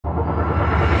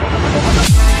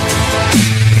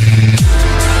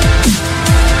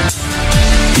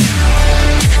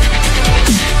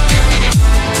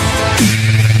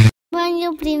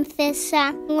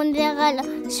sorpresa, un regalo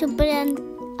súper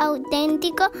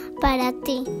auténtico para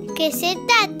ti. ¿Qué se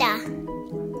trata?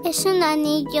 Es un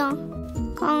anillo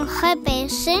con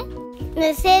GPS.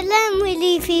 No será muy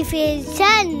difícil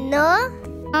usar, ¿no?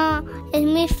 No, es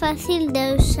muy fácil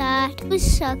de usar.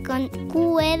 Usa con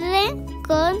QR,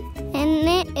 con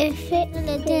NFC.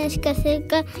 Le tienes que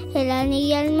acercar el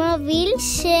anillo al móvil.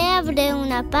 Se abre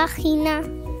una página.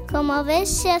 Como ves,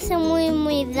 se hace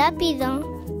muy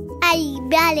rápido. Ay,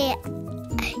 vale,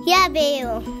 ya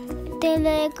veo. Te lo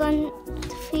he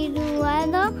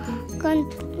configurado con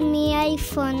mi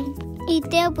iPhone y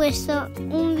te he puesto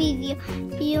un vídeo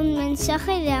y un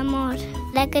mensaje de amor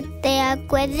para que te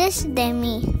acuerdes de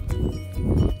mí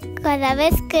cada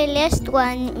vez que leas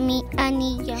mi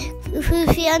anillo.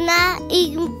 Funciona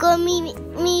y con mi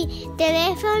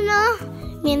teléfono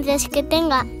mientras que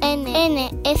tenga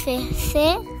NFC.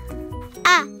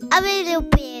 A ver, lo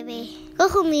pruebe.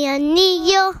 Cojo mi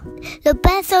anillo, lo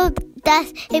paso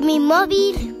en mi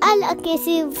móvil, a la que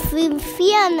se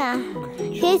funciona.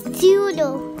 ¡Qué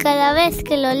chulo! Cada vez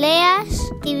que lo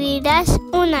leas, recibirás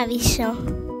un aviso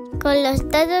con los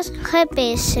datos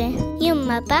GPS y un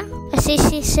mapa. Así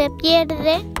si se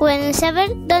pierde, pueden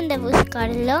saber dónde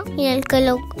buscarlo y el que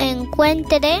lo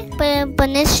encuentre puede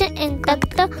ponerse en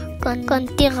contacto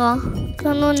contigo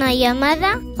con una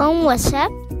llamada o un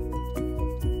WhatsApp.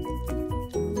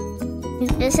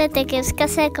 Entonces, ¿te quieres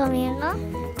casar conmigo?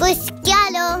 Pues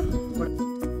claro.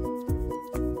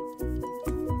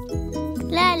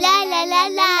 La la la la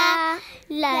la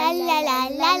La la la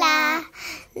la la.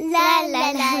 La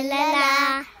la la la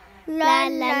la. La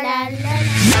la la la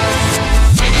la.